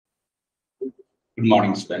Good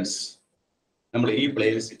morning, students. നമ്മൾ ഈ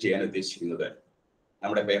playlist ചെയ്യാൻ ഉദ്ദേശിക്കുന്നത്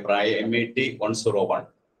നമ്മുടെ പേപ്പറായ MAT 101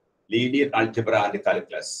 linear algebra and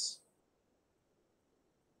calculus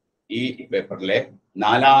ഈ പേപ്പറിലെ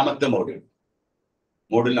നാലാമത്തെ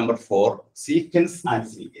module number 4 sequence and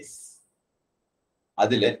series.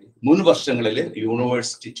 അതില് മുൻ വർഷങ്ങളിൽ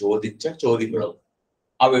യൂണിവേഴ്സിറ്റി ചോദിച്ച ചോദ്യങ്ങളും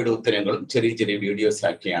അവയുടെ ഉത്തരങ്ങളും ചെറിയ ചെറിയ വീഡിയോസ്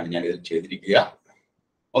ആക്കിയാണ് ഞാൻ ഇതിൽ ചെയ്തിരിക്കുക.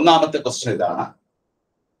 ഒന്നാമത്തെ ക്വസ്റ്റ്യൻ ഇതാണ്: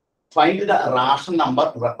 Find the rational number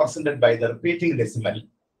represented by the repeating decimal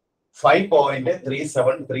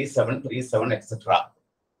 5.373737 etc.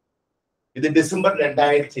 ഇത് ഡിസംബർ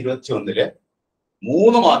 2021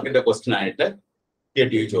 3 മാർക്കിന്റെ ക്വസ്റ്റ്യൻ ആയിട്ട്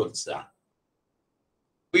KTU ചോദിച്ചതാണ്.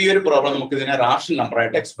 ഈ ഒരു പ്രോബ്ലം നമുക്ക് ഇതിനെ റാഷണൽ നമ്പർ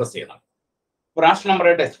ആയിട്ട് എക്സ്പ്രസ് ചെയ്യണം. റാഷണൽ നമ്പർ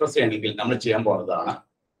ആയിട്ട് എക്സ്പ്രസ് ചെയ്യണമെങ്കിൽ നമ്മൾ ചെയ്യാൻ പോകുന്നതാണ്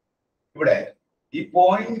ഇവിടെ ഈ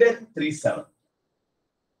 0.37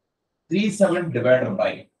 ഡിവൈഡഡ്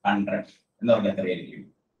ബൈ 100 എന്ന് പറഞ്ഞാൽ എത്രയായിരിക്കും?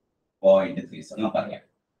 0.37 നമുക്കറിയാം.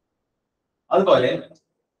 അതുപോലെ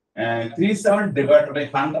 37 ഡിവൈഡഡ് ബൈ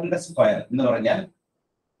 100 സ്ക്വയർ എന്ന് പറഞ്ഞാൽ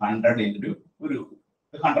 100 ഇൻറ്റു ഒരു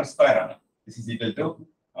 100 സ്ക്വയർ ആണ്. This is equal to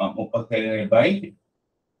 37 by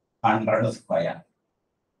 100 square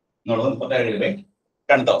എന്നുള്ളത് 37 ബൈ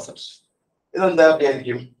 10,000. ഇതെന്താ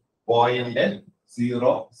ആയിരിക്കും?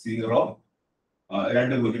 0.00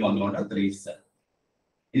 2 കൂടി വന്നുകൊണ്ട് 37.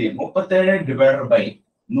 ഇനി 37 ഡിവൈഡഡ് ബൈ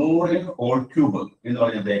 100 ഹോൾ ക്യൂബ് എന്ന്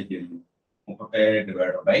പറഞ്ഞാൽ എന്തായിരിക്കും? 37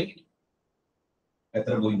 ഡിവൈഡഡ് ബൈ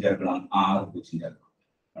എത്ര പൂജ്യം ചേർക്കണം? 6 പൂജ്യം ചേർക്കണം.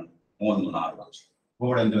 3 6 പൂജ്യം.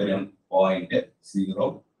 ഇവിടെ എന്ത് വരും?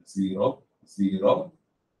 0.000.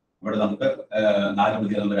 ഇവിടെ നമുക്ക് 4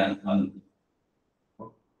 പൂജ്യം വരാൻ 0.37.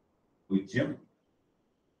 ഇവിടെ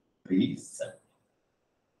 3 6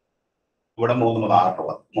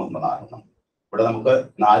 ഇവിടെ നമുക്ക്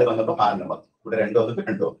 4 വന്നപ്പോ 4 വന്നു. ഇവിടെ 2 വന്നപ്പോ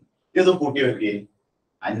 2 വന്നു. ഇത് കൂട്ടി വെക്കുകയും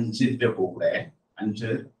 5ന്റെ കൂടെ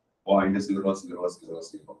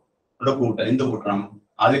 5.0000 ഇവിടെ കൂട്ടണം. എന്ത് കൂട്ടണം?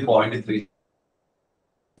 ആദ്യം 0.3,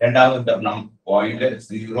 രണ്ടാമത് തരണം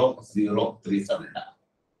 0.0037 ഇടാം.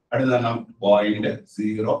 അടുത്ത തരണം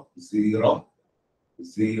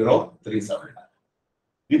 0.00037 ഇടാം.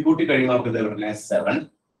 ഈ കൂട്ടി കഴിയുമ്പോൾ നമുക്ക് എന്താ പറഞ്ഞാൽ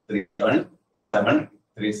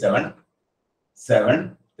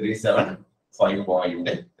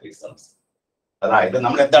 5.37 അതായത്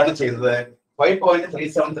നമ്മൾ എന്താണ് ചെയ്തത്?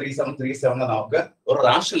 5.373737 നമുക്ക് ഒരു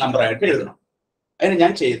റാഷണൽ നമ്പർ ആയിട്ട് എഴുതണം. അതിന്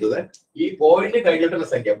ഞാൻ ചെയ്തത് ഈ പോയിന്റ് കഴിഞ്ഞിട്ടുള്ള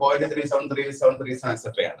സംഖ്യ 0.373737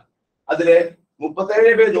 എക്സെട്രയാണ്. അതില്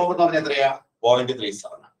 37 ബൈ 100 എന്ന് പറഞ്ഞാൽ എത്രയാ? 0.37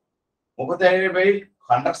 ആണ്. 37 ബൈ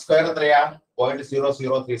 100 സ്ക്വയർ എത്രയാ?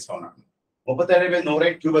 0.0037 ആണ്. 37 ബൈ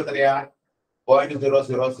 100 ക്യൂബ് എത്രയാ?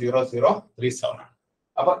 0.00037 ആണ്.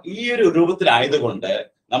 അപ്പൊ ഈ ഒരു രൂപത്തിലായതുകൊണ്ട്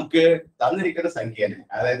നമുക്ക് തന്നിരിക്കുന്ന സംഖ്യനെ,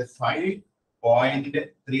 അതായത്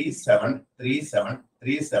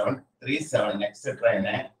 5.37373737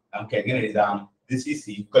 എക്സെട്രനെ നമുക്ക് എങ്ങനെ എഴുതാം? This is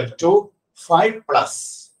equal to 5 plus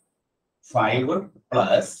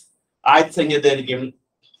ആദ്യ സംഖ്യ എന്തായിരിക്കും?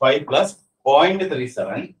 5 പ്ലസ്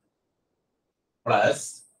 0.37 പ്ലസ്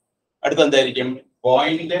അടുത്ത എന്തായിരിക്കും?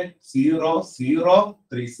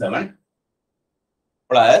 0.0037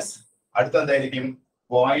 പ്ലസ് അടുത്ത എന്തായിരിക്കും?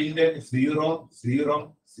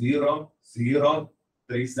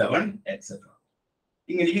 0.00037 എക്സെട്ര.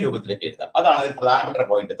 ഇങ്ങനെ ഈ രൂപത്തിലേക്ക് എഴുതാം. അതാണ് ഒരു പ്രധാനപ്പെട്ട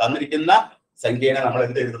പോയിന്റ്. തന്നിരിക്കുന്ന സംഖ്യനെ നമ്മൾ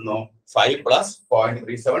എന്ത് എഴുതുന്നു? 5 പ്ലസ്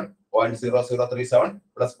 0.37 0.0037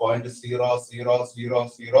 പ്ലസ്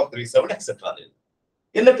 0.00037 എക്സെട്ര.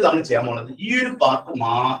 എന്നിട്ട് നമ്മൾ ചെയ്യാൻ പോകുന്നത് ഈ ഒരു പാർട്ട്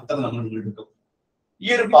മാത്രം നമ്മൾ എടുക്കും. ഈ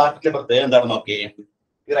ഒരു പാർട്ടിന്റെ പ്രത്യേകത എന്താണെന്ന് നോക്കിയേ.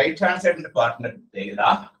 ഈ റൈറ്റ് ഹാൻഡ് സൈഡിന്റെ പാർട്ടിന്റെ പ്രത്യേകത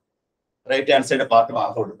റൈറ്റ് ഹാൻഡ് സൈഡ് പാർട്ട്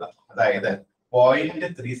മാത്രം കൊടുക്കുക. അതായത്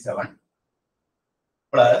 0.37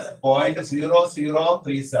 പ്ലസ്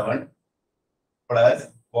 0.0037 പ്ലസ്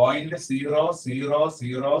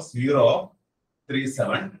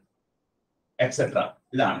 0.00037 എക്സെട്ര.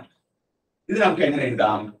 ഇതാണ്. ഇത് നമുക്ക് എങ്ങനെ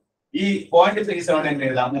എഴുതാം? ഈ 0.37 എങ്ങനെ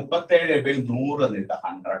എഴുതാം? 37 ബൈ 100 എന്ന് എഴുതാം.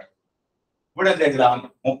 100. ഇവിടെ എന്ത് എഴുതാം?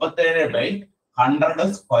 37 ബൈ 100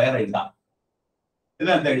 സ്ക്വയർ എഴുതാം. ഇത്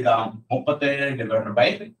എന്ത് എഴുതാം? 37 ഡിവൈഡഡ് ബൈ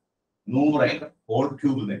 100 ഹോൾ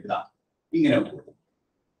ക്യൂബ് എന്ന് എഴുതാം. ഇങ്ങനെ പോകും.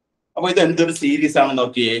 അപ്പൊ ഇത് എന്തൊരു സീരീസ് ആണെന്ന്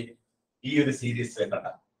നോക്കിയേ. ഈ ഒരു സീരീസ് കണ്ട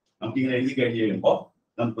നമുക്ക് ഇങ്ങനെ എഴുതി കഴിഞ്ഞ് കഴിയുമ്പോൾ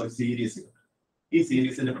നമുക്കൊരു സീരീസ് കിട്ടും. ഈ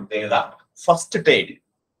സീരീസിന്റെ പ്രത്യേകത first time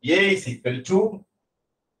A is equal to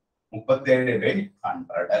 37 by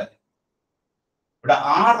 100. ഇവിടെ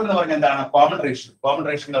R എന്ന് പറഞ്ഞാൽ എന്താണ്? Common ratio. കോമൺ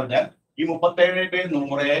റേഷ്യോ എന്ന് പറഞ്ഞാൽ ഈ 37 by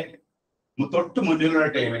 100 തൊട്ട് മുന്നിലുള്ള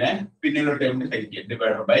ടൈമിനെ പിന്നിലുള്ള ടൈമിന് ഹരിക്കുക.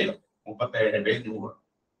 Divided by 37 by 100.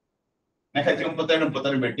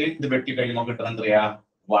 37 വെട്ടി ഇത് വെട്ടി കഴിയുമ്പോൾ കിട്ടുന്ന എത്രയാ?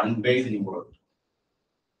 1/100.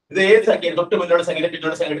 ഇത് ഏത് സംഖ്യ? തൊട്ട് മുന്നിലുള്ള സംഖ്യ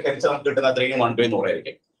പിന്നിലുള്ള സംഖ്യ ഹരിച്ചാൽ നമുക്ക് കിട്ടുന്ന അത്രയും 1/100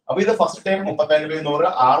 ആയിരിക്കും. അപ്പൊ ഇത് ഫസ്റ്റ് ടൈം 37/100,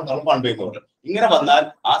 1/100. ഇങ്ങനെ വന്നാൽ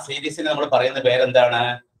ആ സീരീസിന് നമ്മൾ പറയുന്ന പേരെന്താണ്?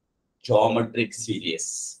 Geometric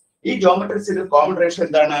series. ഈ ജോമെട്രിക് സീരീസ് കോമൺ റേഷ്യോ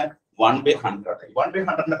എന്താണ്? 1/100.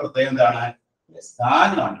 1/100ന്റെ പ്രത്യേകത എന്താണ്? ലെസ് ദാൻ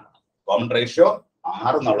 1 ആണ്. കോമൺ റേഷ്യോ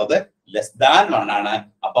 6 എന്നുള്ളത് ലെസ് ദാൻ 1 ആണ്.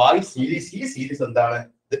 അപ്പൊ ഈ സീരീസ് എന്താണ്?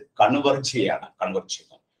 ഇത് കൺവെർജ് ചെയ്യാണ്. കൺവെർജ്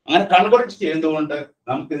ചെയ്യുന്നു. അങ്ങനെ കൺവെർജ് ചെയ്യുന്നതുകൊണ്ട്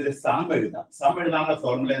നമുക്ക് ഇതിൽ സം എഴുതാം. സം എഴുതാനുള്ള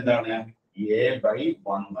ഫോർമുല എന്താണ്?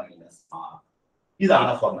 a/1 - r.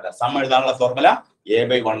 ഇതാണ് ഫോർമുല. സം എഴുതാനുള്ള ഫോർമുല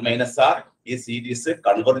a/1 - r. ഈ സീരീസ്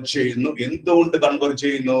കൺവെർജ് ചെയ്യുന്നു. എന്തുകൊണ്ട് കൺവെർജ്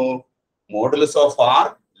ചെയ്യുന്നു? Modulus of r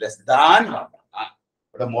less than 1.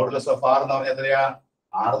 ഇവിടെ മോഡുലസ് ഓഫ് r എന്ന് പറഞ്ഞാൽ എത്രയാ?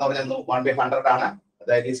 r എന്ന് പറഞ്ഞാൽ 1/100 ആണ്.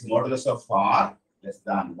 അതായത് is modulus of r less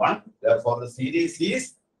than 1. Therefore, the series is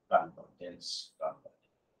convergence.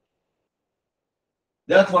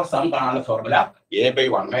 Therefore, sum കാണാനുള്ള ഫോർമുല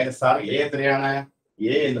a/1 - r. a എത്രയാണ്? a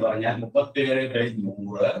എന്ന് പറഞ്ഞാൽ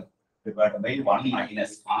 37/100 divided by 1 -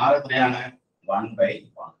 r എത്രയാണ്?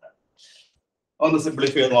 1/100. ഒന്ന്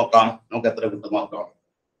സിംപ്ലിഫൈ ചെയ്ത് നോക്കാം. നമുക്ക് എത്ര കിട്ടും നോക്കാം.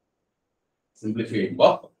 സിംപ്ലിഫൈ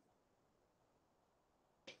ചെയ്യുമ്പോൾ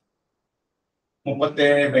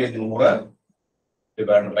 37/100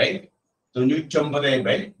 divided by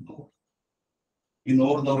 99/100. ഈ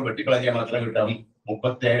 100 വെട്ടിക്കളയാൻ മാത്രം കിട്ടും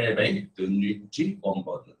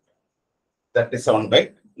 37/99.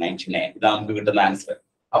 37/99. ഇതാണ് നമുക്ക് കിട്ടുന്ന ആൻസർ.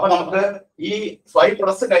 അപ്പൊ നമുക്ക് ഈ 5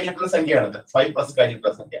 പ്ലസ് കഴിഞ്ഞിട്ടുള്ള സംഖ്യയാണ്. 5 പ്ലസ്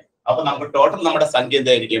കഴിഞ്ഞിട്ടുള്ള സംഖ്യ. അപ്പൊ നമുക്ക് ടോട്ടൽ നമ്മുടെ സംഖ്യ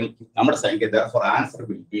എന്തായിരിക്കും? നമ്മുടെ സംഖ്യ four answer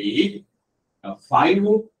will be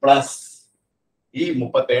 5 plus ഈ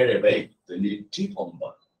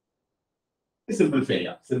 37/99. സിംപ്ലിഫൈ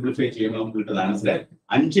ചെയ്യാം. സിംപ്ലിഫൈ ചെയ്യുമ്പോൾ നമുക്ക് കിട്ടുന്ന ആൻസർ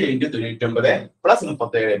 5 × 99 പ്ലസ്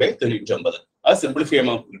 37/99. അത് സിംപ്ലിഫൈ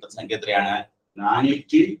ചെയ്യുമ്പോൾ നമുക്ക് കിട്ടുന്ന സംഖ്യ എത്രയാണ്?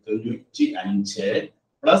 495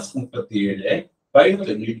 പ്ലസ് 37/99.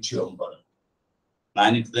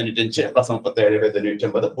 495 പ്ലസ്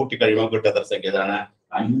 37/99 കൂട്ടി കഴിയുമ്പോൾ കിട്ടുന്ന സംഖ്യ ഏതാണ്?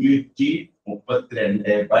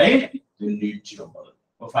 532/99.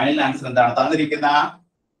 ഫൈനൽ ആൻസർ എന്താണ്? തന്നിരിക്കുന്ന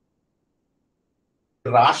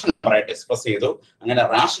റാഷണൽ നമ്പറായിട്ട് എക്സ്പ്രസ് ചെയ്തു. അങ്ങനെ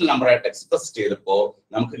റാഷണൽ നമ്പറായിട്ട് എക്സ്പ്രസ് ചെയ്തപ്പോൾ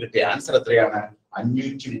നമുക്ക് കിട്ടിയ ആൻസർ എത്രയാണ്?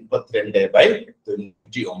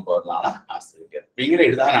 532/99 എന്നാണ് ആൻസർ കിട്ടിയത്. അപ്പൊ ഇങ്ങനെ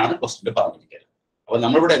എഴുതാനാണ് ക്വസ്റ്റ്യൻ പറഞ്ഞിരിക്കുന്നത്. അപ്പൊ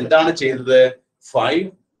നമ്മളിവിടെ എന്താണ് ചെയ്തത്?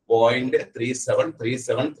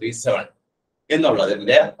 5.373737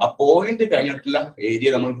 എന്നുള്ളതിന്റെ ആ പോയിന്റ് കഴിഞ്ഞിട്ടുള്ള ഏരിയ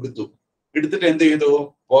നമ്മൾ എടുത്തിട്ട് എന്ത് ചെയ്തു?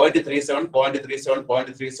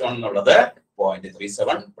 0.37 എന്നുള്ളത്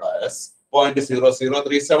 0.37 പ്ലസ്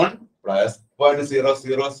 0.0037 പ്ലസ്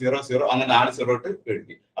 0.0000 അങ്ങനെ 4 0 ഇട്ട്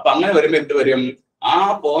എഴുതി. അപ്പൊ അങ്ങനെ വരുമ്പോൾ എന്ത് വരും? ആ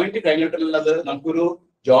പോയിന്റ് കഴിഞ്ഞിട്ടുള്ളത് നമുക്കൊരു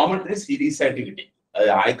ജോമെട്രി സീരീസ് ആയിട്ട് കിട്ടി.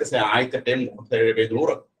 ആദ്യത്തെ ടൈം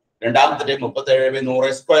 37/100, രണ്ടാമത്തെ ടൈം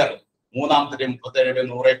 37/100², മൂന്നാമത്തെ ടൈം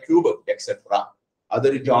 37/100³ എക്സെട്ര.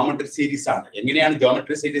 അതൊരു ജോമെട്രി സീരീസ് ആണ്. എങ്ങനെയാണ്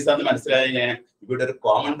ജോമെട്രി സീരീസ് ആണെന്ന് മനസ്സിലായാൽ ഇവിടെ ഒരു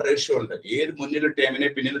കോമൺ റേഷ്യോ ഉണ്ട്. ഏത് മുന്നിലെ ടൈമിനെ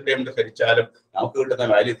പിന്നിലെ ടൈമിനെ ഹരിച്ചാലും നമുക്ക് കിട്ടുന്ന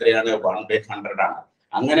വാല്യൂ എത്രയാണ്? 1/100 ആണ്.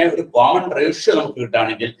 അങ്ങനെ ഒരു കോമൺ റേഷ്യോ നമുക്ക്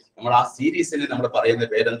കിട്ടുകയാണെങ്കിൽ നമ്മൾ ആ സീരീസിന് നമ്മൾ പറയുന്ന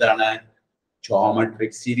പേരെന്താണ്?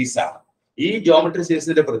 ജോമെട്രിക് സീരീസ് ആണ്. ഈ ജോമെട്രിക്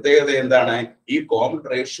സീരീസിന്റെ പ്രത്യേകത എന്താണ്? ഈ കോമൺ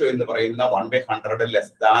റേഷ്യോ എന്ന് പറയുന്ന 1/100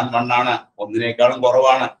 ലെസ് ദാൻ 1 ആണ്. ഒന്നിനേക്കാളും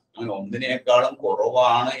കുറവാണ്. അങ്ങനെ ഒന്നിനേക്കാളും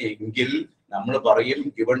കുറവാണ് എങ്കിൽ നമ്മൾ പറയും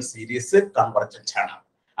ഗിവൺ സീരീസ് കൺവർജന്റ് ആണ്.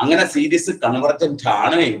 അങ്ങനെ സീരീസ് കൺവർജന്റ്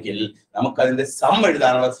ആണ് എങ്കിൽ നമുക്ക് അതിന്റെ സം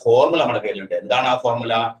എഴുതാനുള്ള ഫോർമുല നമ്മുടെ കയ്യിലുണ്ട്. എന്താണ് ആ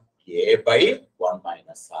ഫോർമുല? a/1 -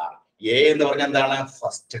 r. a എന്ന് പറഞ്ഞാൽ എന്താണ്?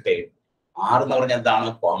 First time. r എന്ന് പറഞ്ഞാൽ എന്താണ്?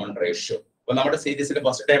 Common ratio. അപ്പൊ നമ്മുടെ സീരീസിന്റെ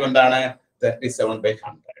ഫസ്റ്റ് ടൈം എന്താണ്?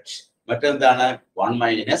 37/100. മറ്റെന്താണ്? 1 -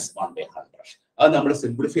 1/100. അത് നമ്മൾ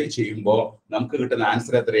സിംപ്ലിഫൈ ചെയ്യുമ്പോൾ നമുക്ക് കിട്ടുന്ന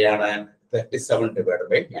ആൻസർ എത്രയാണ്?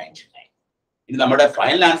 37/99. ഇനി നമ്മുടെ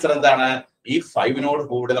ഫൈനൽ ആൻസർ എന്താണ്? ഈ 5നോട്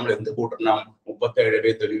കൂടെ നമ്മൾ എന്ത് കൂട്ടണം?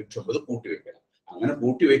 37/99 കൂട്ടി വെക്കണം. അങ്ങനെ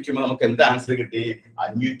കൂട്ടി വെക്കുമ്പോൾ നമുക്ക് എന്ത് ആൻസർ കിട്ടി?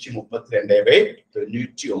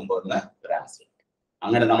 532/99 ഒരു ആൻസർ.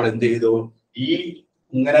 അങ്ങനെ നമ്മൾ എന്ത് ചെയ്തു? ഈ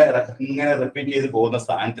ഇങ്ങനെ റിപ്പീറ്റ് ചെയ്ത് പോകുന്ന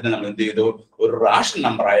സ്ഥാനത്തിന് നമ്മൾ എന്ത് ചെയ്തു? ഒരു റാഷണൽ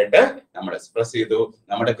നമ്പർ ആയിട്ട് നമ്മൾ എക്സ്പ്രസ് ചെയ്തു.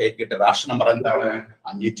 നമ്മുടെ കൈ കിട്ടിയ റാഷണൽ നമ്പർ എന്താണ്?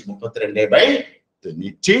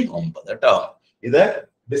 532/99 കേട്ടോ. ഇത്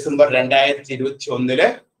ഡിസംബർ 2021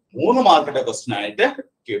 3 മാർക്കിന്റെ ക്വസ്റ്റ്യൻ ആയിട്ട്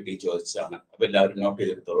QT ചോദിച്ചതാണ്. അപ്പൊ എല്ലാവരും നോട്ട്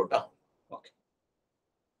ചെയ്തെടുത്തോളൂ കേട്ടോ. ഓക്കെ.